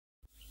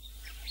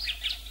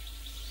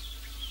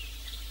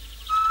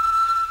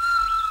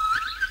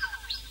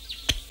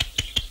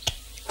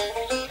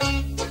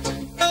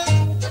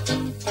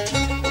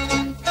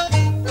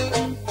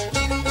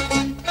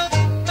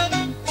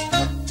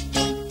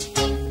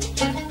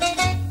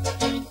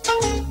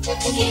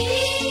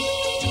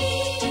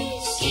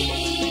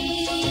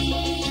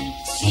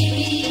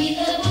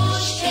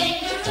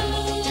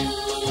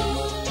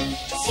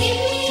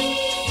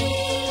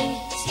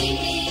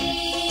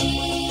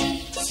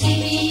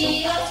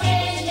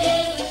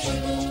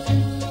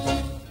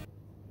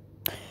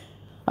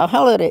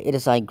Hello there, it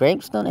is I,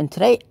 Gravestone, and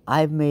today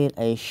I've made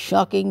a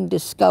shocking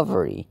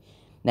discovery.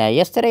 Now,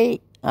 yesterday,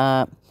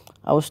 I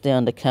was there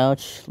on the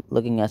couch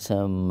looking at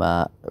some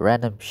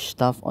random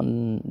stuff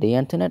on the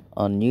internet,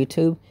 on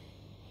YouTube,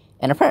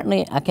 and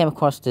apparently I came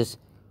across this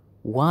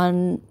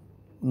one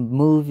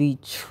movie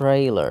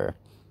trailer,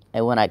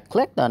 and when I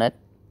clicked on it,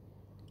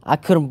 I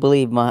couldn't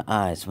believe my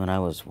eyes when I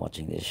was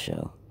watching this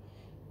show.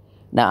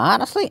 Now,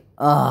 honestly,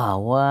 oh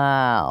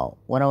wow,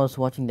 when I was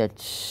watching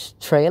that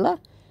trailer,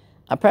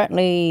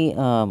 apparently,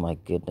 oh my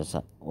goodness,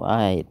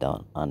 I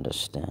don't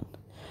understand.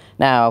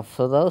 Now,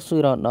 for those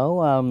who don't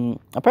know,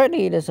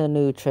 apparently there's a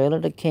new trailer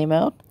that came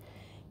out,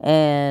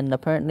 and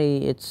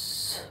apparently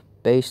it's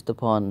based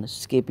upon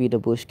Skippy the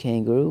Bush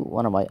Kangaroo,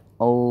 one of my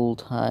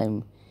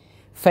old-time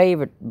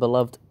favorite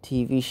beloved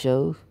TV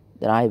shows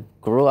that I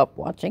grew up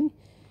watching.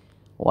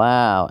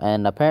 Wow,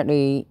 and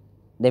apparently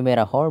they made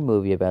a horror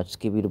movie about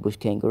Skippy the Bush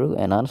Kangaroo,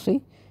 and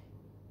honestly,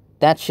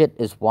 that shit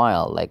is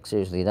wild. Like,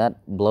 seriously,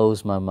 that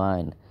blows my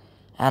mind.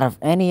 Out of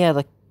any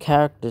other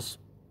characters,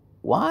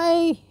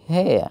 why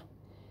hair?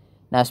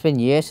 Now, it's been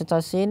years since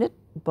I've seen it,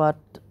 but,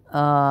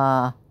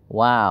 wow.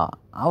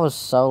 I was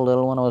so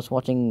little when I was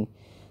watching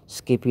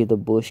Skippy the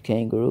Bush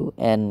Kangaroo,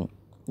 and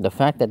the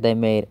fact that they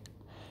made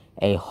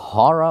a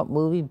horror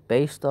movie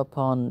based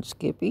upon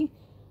Skippy,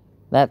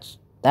 that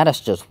is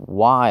just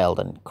wild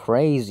and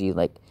crazy.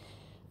 Like,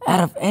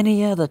 out of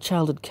any other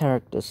childhood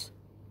characters,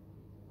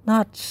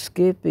 not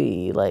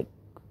Skippy. Like,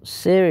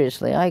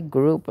 seriously, I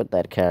grew up with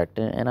that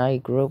character, and I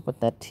grew up with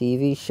that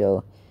TV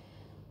show.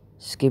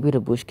 Skippy the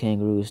Bush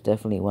Kangaroo is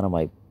definitely one of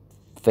my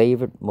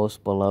favorite,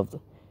 most beloved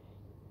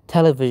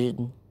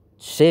television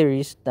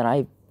series that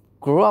I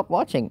grew up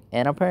watching,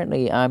 and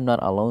apparently I'm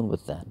not alone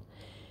with that.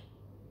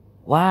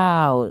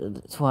 Wow,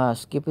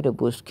 Skippy the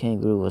Bush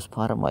Kangaroo was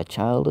part of my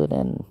childhood,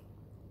 and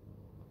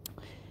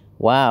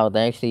wow,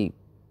 they actually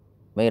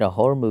made a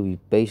horror movie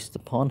based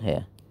upon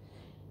her.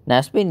 Now,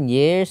 it's been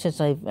years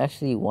since I've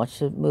actually watched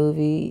the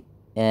movie,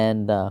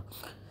 and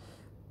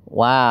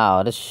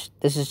wow, this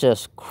is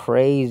just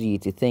crazy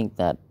to think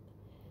that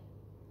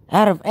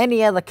out of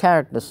any other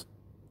characters,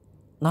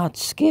 not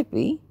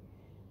Skippy.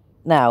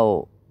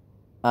 Now,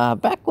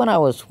 back when I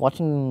was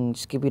watching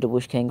Skippy the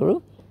Bush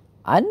Kangaroo,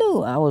 I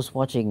knew I was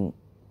watching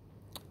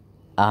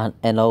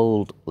an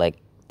old, like,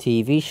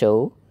 TV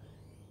show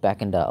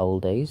back in the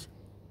old days.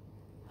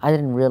 I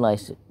didn't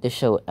realize that this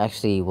show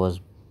actually was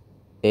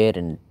aired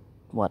in,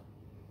 what,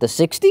 the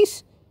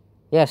 60s?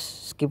 Yes,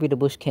 Skippy the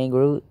Bush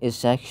Kangaroo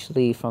is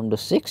actually from the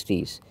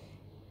 60s,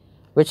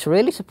 which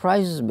really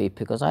surprises me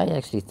because I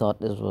actually thought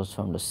this was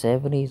from the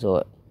 70s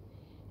or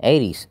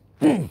 80s.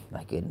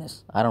 My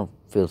goodness, I don't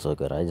feel so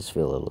good. I just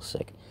feel a little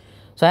sick.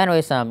 So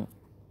anyways,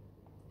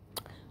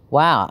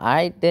 wow,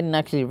 I didn't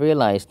actually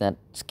realize that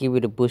Skippy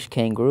the Bush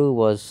Kangaroo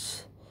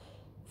was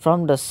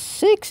from the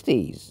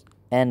 60s.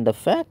 And the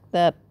fact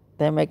that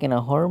they're making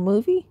a horror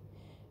movie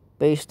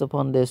based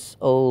upon this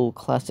old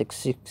classic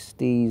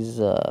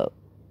 60s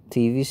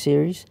TV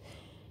series,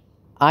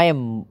 I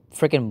am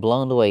freaking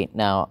blown away.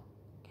 Now,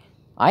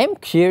 I am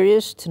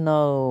curious to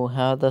know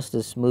how does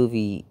this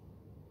movie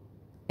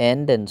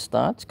end and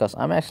starts, because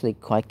I'm actually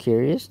quite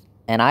curious,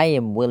 and I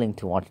am willing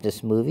to watch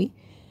this movie.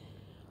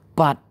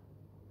 But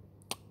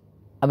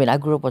I mean, I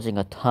grew up watching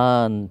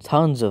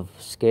tons of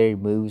scary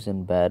movies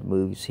and bad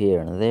movies here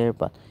and there,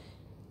 but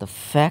the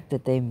fact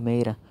that they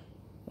made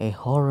a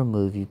horror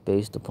movie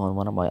based upon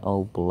one of my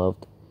old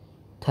beloved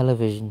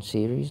television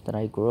series that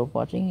I grew up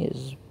watching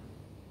is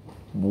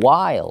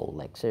wild.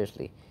 Like,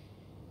 seriously,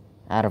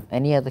 out of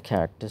any other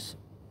characters,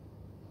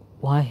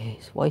 why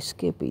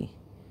Skippy?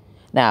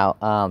 Now,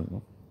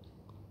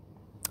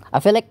 I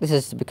feel like this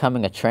is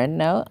becoming a trend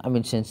now. I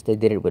mean, since they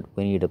did it with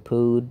Winnie the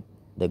Pooh,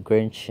 the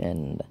Grinch,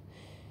 and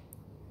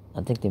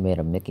I think they made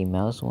a Mickey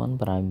Mouse one,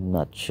 but I'm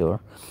not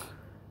sure.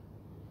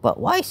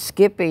 But why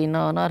Skippy?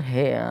 No, not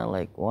hair.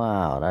 Like,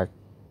 wow,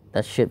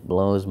 that shit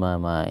blows my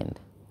mind.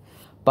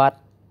 But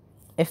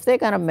if they're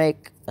gonna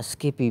make a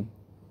Skippy,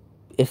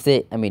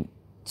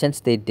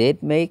 since they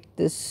did make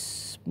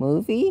this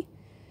movie,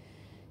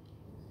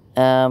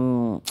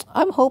 I'm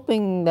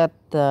hoping that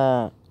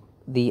the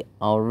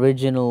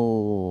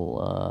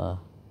original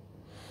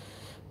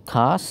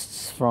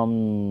casts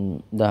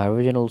from the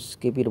original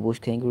Skippy the Bush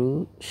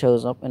Kangaroo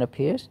shows up and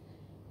appears.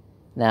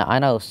 Now, I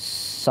know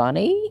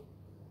Sonny,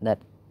 that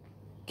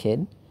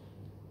kid,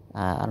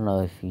 I don't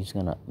know if he's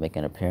gonna make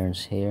an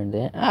appearance here and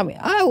there. I mean,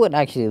 I would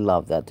actually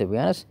love that, to be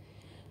honest.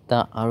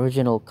 The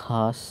original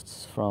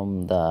casts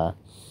from the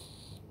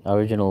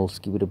original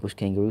Skippy the Bush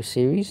Kangaroo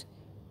series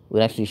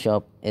would actually show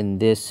up in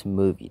this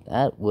movie.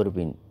 That would have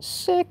been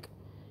sick.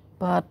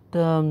 But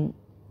that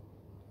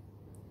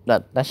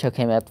show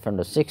came out from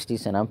the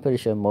 60s, and I'm pretty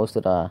sure most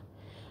of the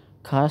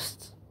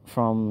cast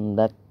from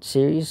that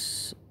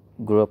series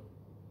grew up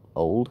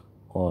old,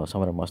 or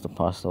some of them must have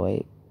passed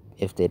away.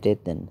 If they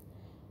did, then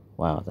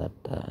wow, that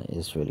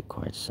is really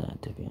quite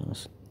sad, to be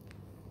honest.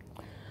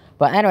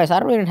 But anyways, I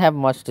don't really have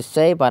much to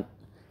say, but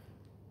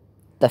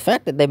the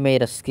fact that they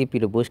made a Skippy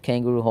the Bush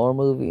Kangaroo horror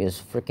movie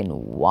is freaking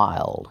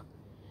wild.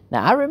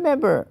 Now, I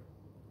remember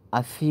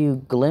a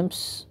few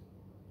glimpses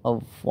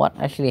of what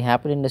actually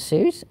happened in the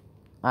series,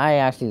 I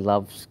actually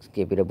love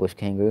Skippy the Bush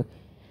Kangaroo.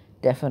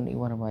 Definitely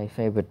one of my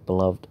favorite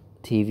beloved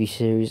TV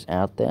series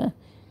out there.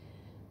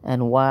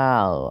 And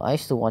wow, I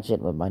used to watch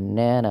it with my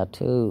nana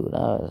too.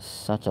 That was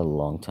such a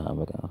long time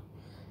ago.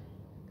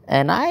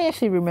 And I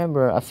actually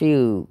remember a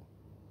few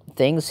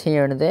things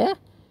here and there.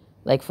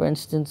 Like for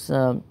instance,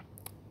 there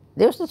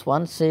was this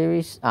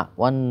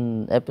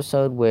one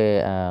episode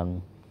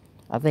where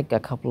I think a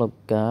couple of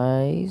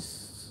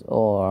guys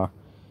or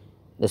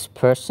this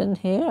person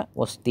here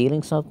was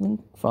stealing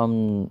something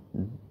from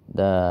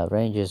the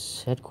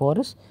Rangers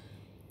headquarters,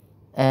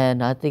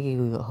 and I think he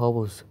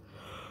was.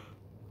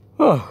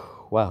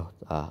 Oh wow!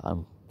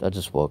 I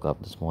just woke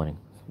up this morning.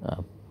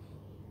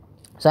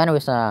 So,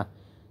 anyways,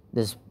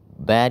 this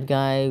bad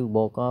guy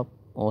woke up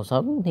or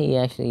something. He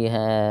actually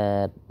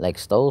had like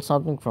stole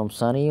something from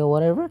Sonny or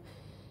whatever,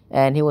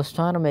 and he was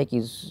trying to make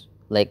his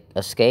like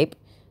escape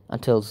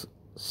until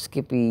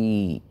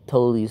Skippy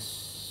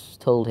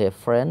told her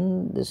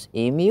friend this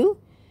emu,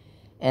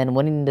 and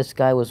when this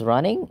guy was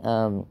running,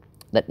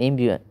 that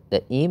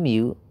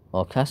emu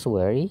or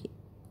cassowary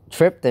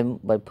tripped him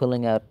by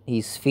pulling out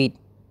his feet.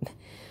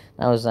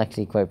 That was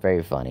actually quite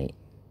very funny.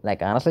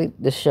 Like honestly,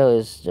 this show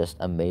is just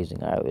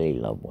amazing. I really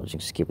love watching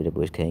Skippy the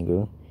Bush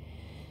Kangaroo.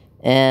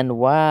 And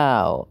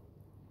wow,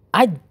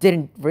 I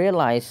didn't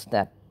realize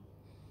that.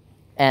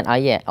 And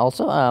yeah,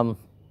 also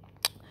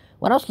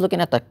when I was looking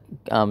at the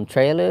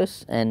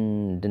trailers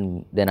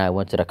and then I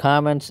went to the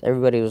comments,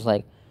 everybody was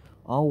like,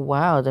 "Oh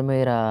wow, they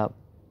made a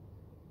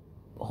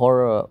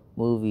horror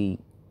movie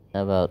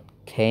about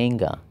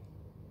Kanga,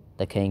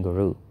 the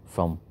kangaroo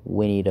from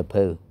Winnie the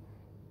Pooh."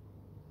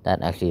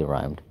 That actually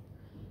rhymed.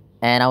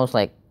 And I was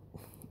like,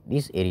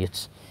 these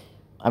idiots.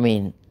 I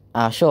mean,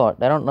 sure,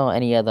 they don't know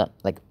any other,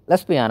 like,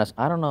 let's be honest,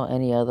 I don't know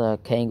any other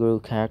kangaroo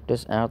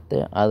characters out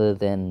there other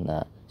than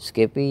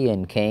Skippy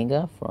and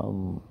Kanga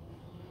from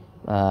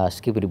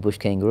Skippy the Bush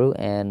Kangaroo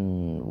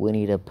and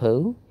Winnie the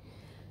Pooh.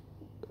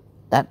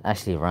 That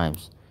actually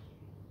rhymes.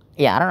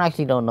 Yeah, I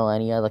don't know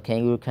any other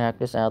kangaroo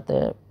characters out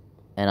there.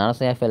 And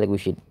honestly, I feel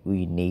like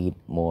we need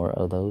more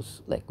of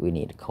those. Like, we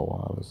need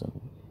koalas and...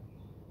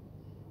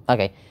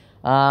 Okay.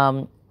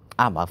 My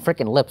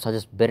freaking lips, I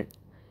just bit it.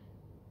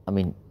 I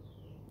mean,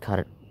 cut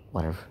it,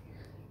 whatever.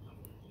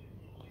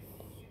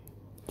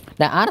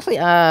 Now, honestly,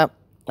 I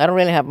don't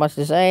really have much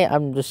to say.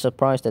 I'm just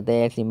surprised that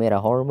they actually made a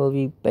horror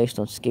movie based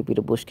on Skippy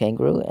the Bush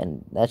Kangaroo,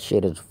 and that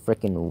shit is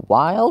freaking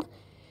wild.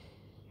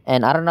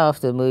 And I don't know if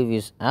the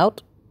movie's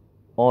out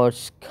or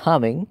it's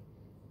coming,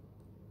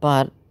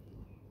 but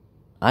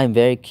I'm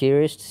very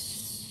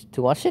curious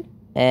to watch it,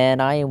 and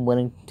I am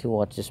willing to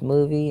watch this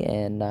movie.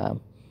 And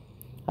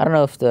I don't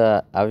know if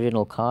the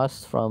original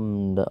cast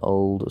from the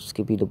old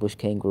Skippy the Bush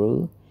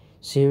Kangaroo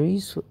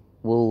series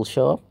will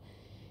show up.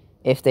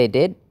 If they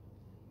did,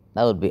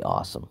 that would be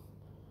awesome.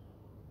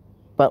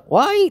 But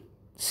why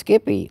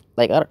Skippy?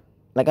 I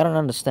don't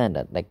understand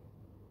that. Like,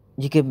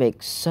 you could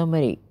make so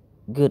many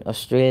good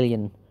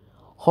Australian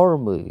horror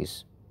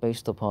movies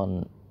based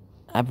upon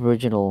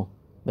Aboriginal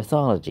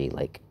mythology.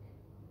 Like,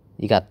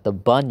 you got the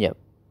Bunyip.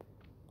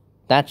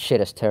 That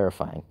shit is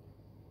terrifying.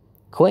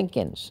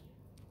 Quinkins.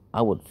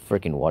 I would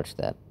freaking watch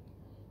that.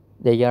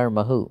 The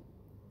Yarmahu.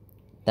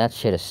 That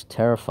shit is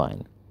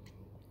terrifying.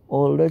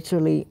 Or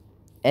literally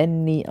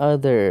any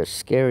other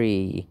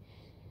scary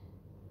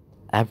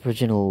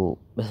Aboriginal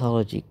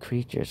mythology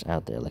creatures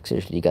out there. Like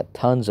seriously, you got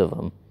tons of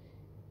them.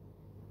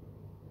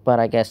 But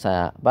I guess,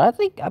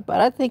 but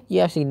I think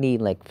you actually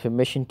need like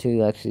permission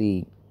to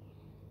actually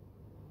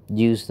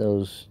use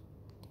those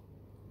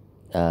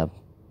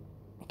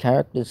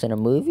characters in a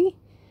movie.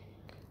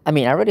 I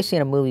mean, I already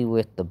seen a movie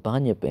with the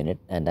Bunyip in it,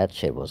 and that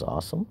shit was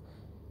awesome.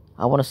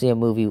 I want to see a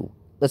movie.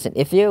 Listen,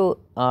 if you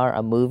are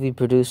a movie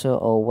producer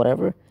or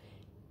whatever,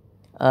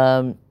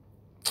 I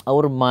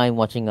wouldn't mind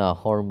watching a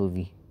horror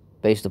movie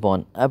based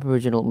upon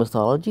Aboriginal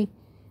mythology.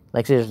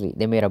 Like seriously,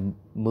 they made a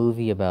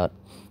movie about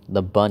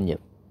the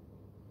Bunyip.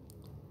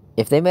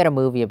 If they made a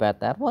movie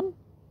about that one,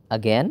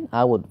 again,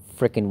 I would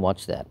freaking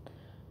watch that.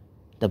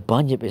 The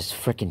Bunyip is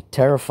freaking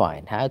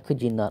terrifying. How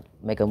could you not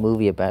make a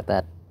movie about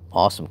that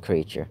awesome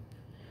creature?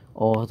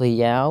 Or the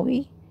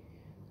Yowie?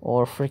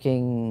 Or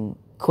freaking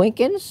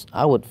Quinkins?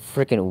 I would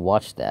freaking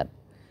watch that.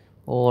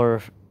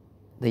 Or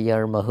the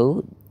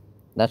Yarmahu?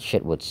 That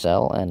shit would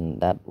sell, and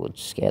that would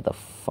scare the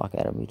fuck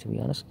out of me, to be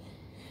honest.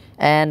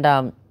 And,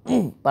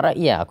 but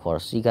yeah, of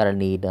course, you gotta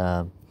need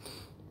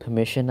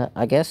permission,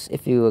 I guess,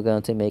 if you were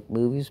going to make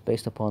movies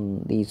based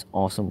upon these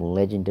awesome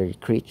legendary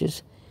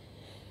creatures.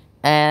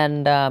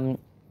 And,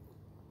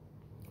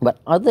 but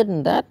other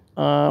than that,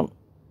 I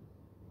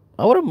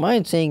wouldn't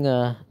mind seeing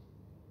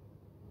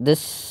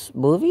this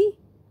movie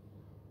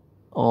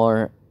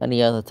or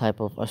any other type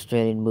of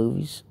Australian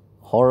movies,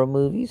 horror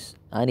movies.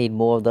 I need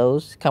more of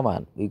those. Come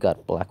on, we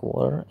got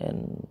Blackwater,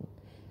 and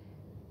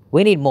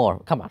we need more.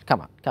 Come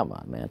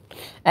on, man.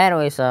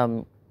 Anyways, I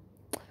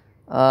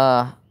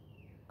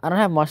don't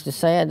have much to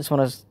say. I just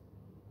want to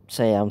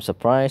say I'm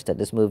surprised that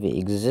this movie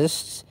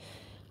exists.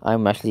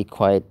 I'm actually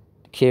quite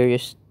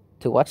curious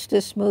to watch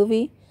this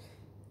movie.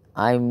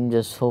 I'm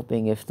just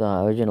hoping if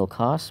the original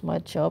cast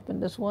might show up in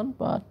this one.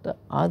 But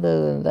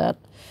other than that,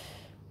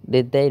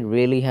 did they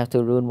really have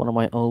to ruin one of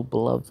my old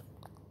beloved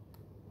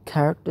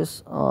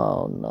characters?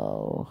 Oh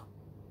no.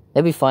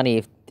 It'd be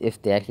funny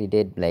if they actually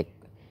did like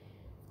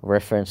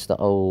reference the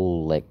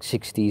old like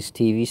 60s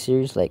TV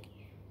series like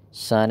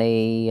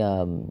Sunny,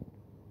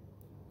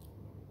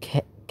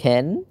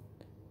 Ken,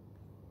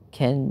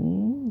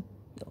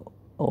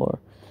 or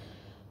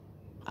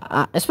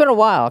it's been a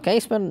while. Okay,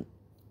 it's been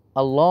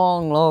a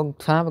long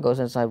time ago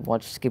since I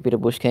watched Skippy the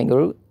Bush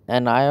Kangaroo,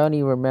 and I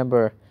only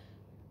remember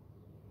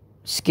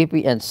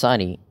Skippy and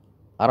Sunny.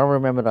 I don't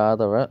remember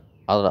the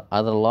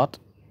other lot.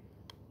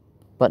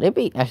 But it'd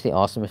be actually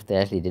awesome if they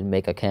actually did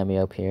make a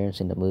cameo appearance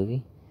in the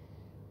movie.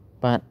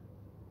 But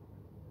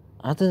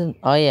other than,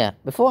 oh yeah,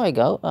 before I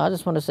go, I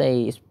just want to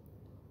say,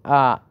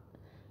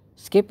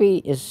 Skippy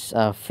is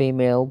a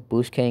female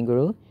bush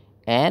kangaroo,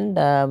 and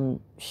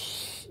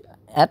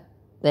at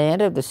the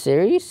end of the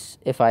series,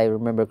 if I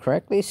remember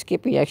correctly,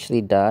 Skippy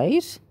actually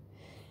dies.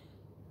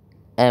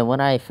 And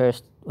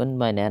when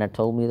my nana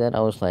told me that,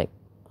 I was like,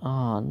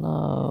 oh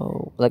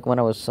no! Like when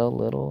I was so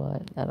little,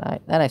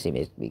 that actually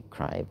makes me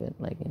cry a bit.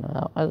 Like, you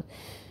know,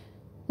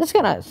 that's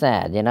kind of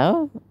sad, you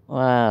know.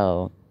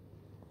 Wow.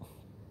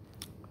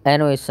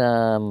 Anyways,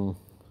 oh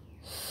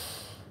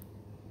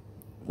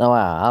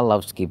wow, I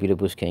love Skippy the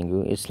Bush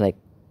Kangaroo. It's like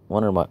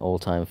one of my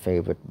all-time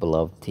favorite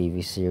beloved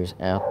TV series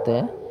out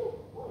there.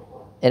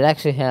 It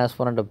actually has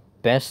one of the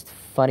best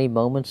funny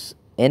moments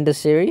in the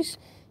series,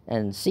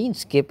 and seeing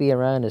Skippy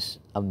around is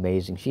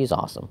amazing. She's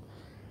awesome.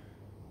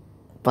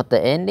 But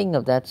the ending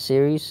of that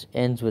series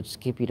ends with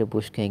Skippy the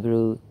Bush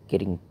Kangaroo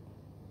getting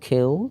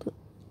killed.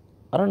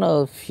 I don't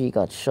know if she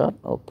got shot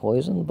or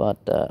poisoned, but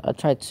I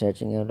tried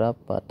searching it up,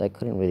 but I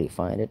couldn't really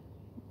find it.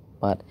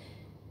 But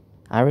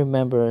I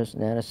remember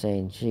Nana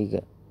saying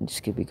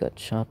Skippy got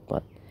shot,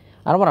 but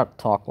I don't want to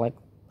talk like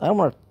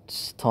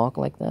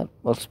that.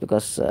 Well, it's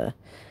because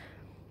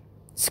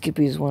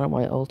Skippy is one of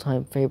my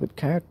all-time favorite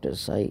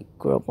characters. I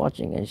grew up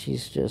watching, and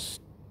she's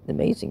just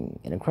amazing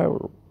and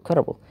incredible.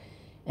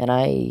 And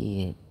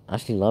I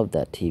actually love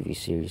that TV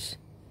series.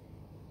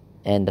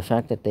 And the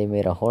fact that they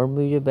made a horror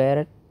movie about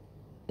it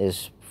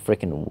is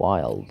freaking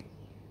wild.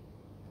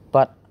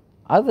 But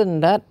other than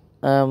that,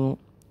 I'm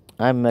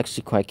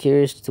actually quite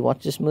curious to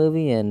watch this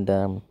movie, and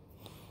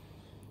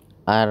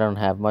I don't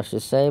have much to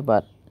say,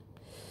 but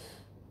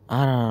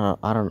I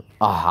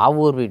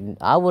would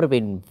have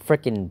been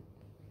freaking.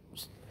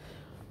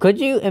 Could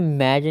you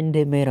imagine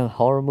they made a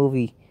horror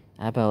movie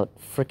about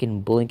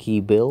freaking Blinky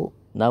Bill?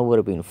 That would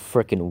have been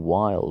freaking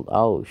wild.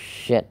 Oh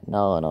shit!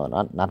 No,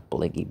 not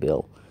Blinky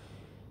Bill.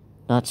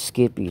 Not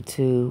Skippy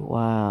too.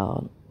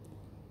 Wow.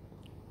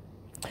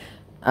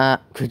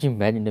 Could you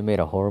imagine they made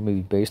a horror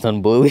movie based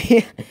on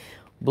Bluey?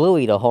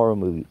 Bluey the horror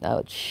movie.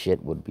 That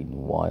shit would be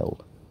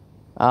wild.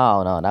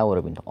 Oh no, that would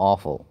have been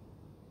awful.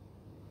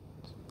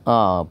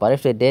 But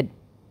if they did,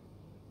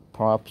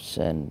 props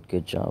and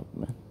good job,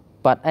 man.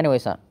 But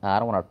anyways, I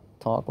don't want to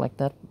talk like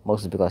that,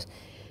 mostly because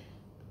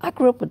I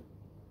grew up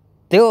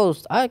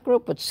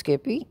with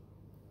Skippy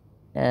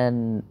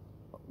and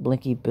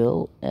Blinky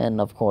Bill,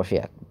 and of course,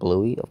 yeah,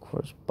 Bluey, of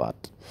course.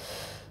 But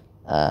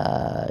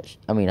I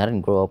mean, I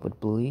didn't grow up with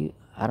Bluey.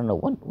 I don't know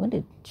when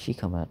did she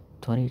come out?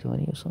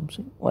 2020 or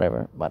something,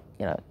 whatever. But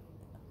you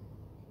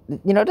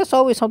know, there's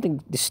always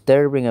something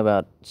disturbing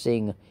about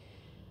seeing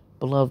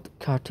beloved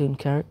cartoon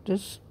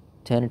characters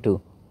turn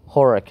into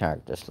horror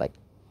characters. Like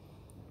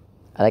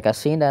I've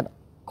seen that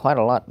quite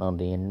a lot on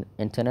the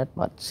internet.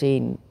 But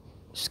seeing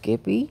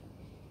Skippy,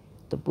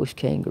 the bush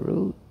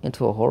kangaroo,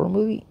 into a horror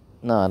movie,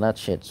 no, that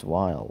shit's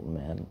wild,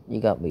 man.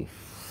 You got me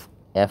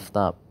effed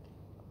up.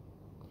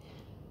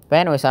 But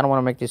anyways, I don't want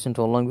to make this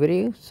into a long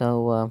video,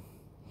 so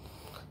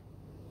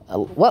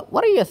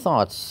what are your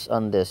thoughts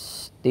on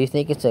this? Do you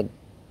think it's a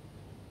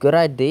good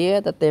idea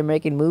that they're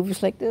making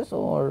movies like this,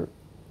 or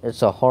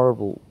it's a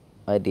horrible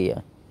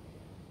idea?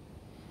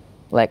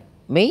 Like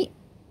me,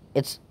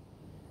 it's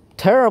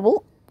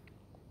terrible,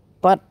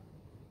 but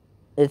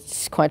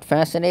it's quite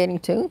fascinating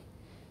too.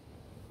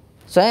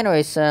 So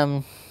anyways,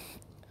 I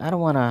don't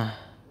want to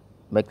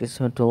make this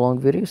into a long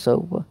video,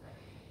 so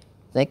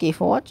thank you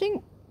for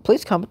watching.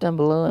 Please comment down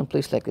below, and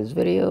please like this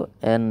video,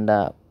 and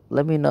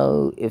let me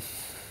know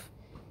if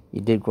you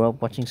did grow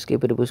up watching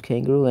Skippy the Bush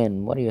Kangaroo,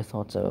 and what are your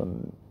thoughts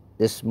on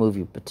this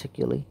movie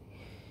particularly.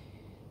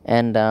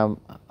 And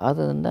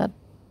other than that,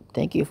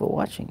 thank you for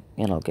watching,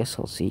 and I guess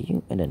I'll see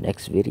you in the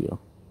next video.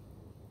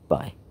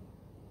 Bye.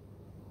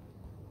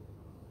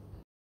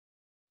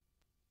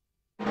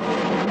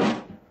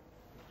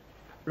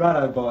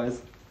 Righto,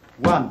 boys.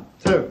 1,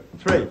 2,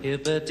 3.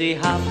 Hippity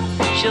hop,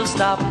 she'll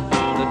stop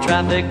the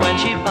traffic when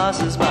she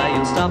passes by.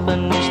 You'll stop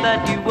and wish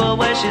that you were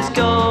where she's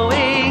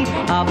going.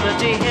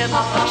 Hoppity hip,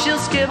 she'll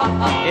skip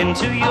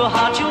into your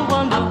heart. You'll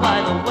wonder why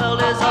the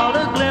world is all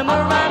a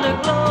glimmer and a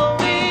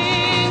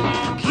glowing.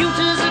 Cute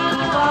as a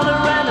koala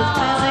and as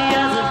busy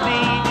as a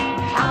bee,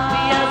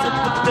 happy as a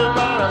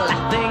kookaburra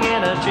laughing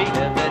in a tree.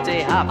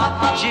 Hippity hop.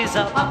 hop, she's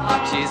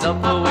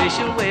up the way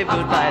she'll wave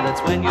goodbye.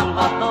 That's when you'll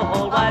want the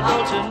whole wide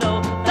world to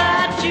know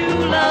that you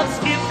love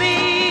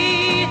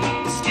Skippy,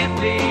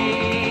 Skippy,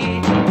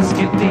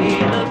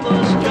 Skippy the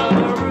bush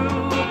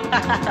kangaroo.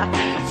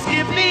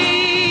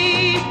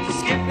 Skippy,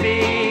 Skippy,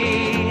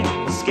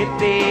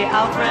 Skippy,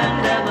 our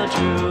friend ever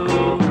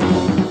true.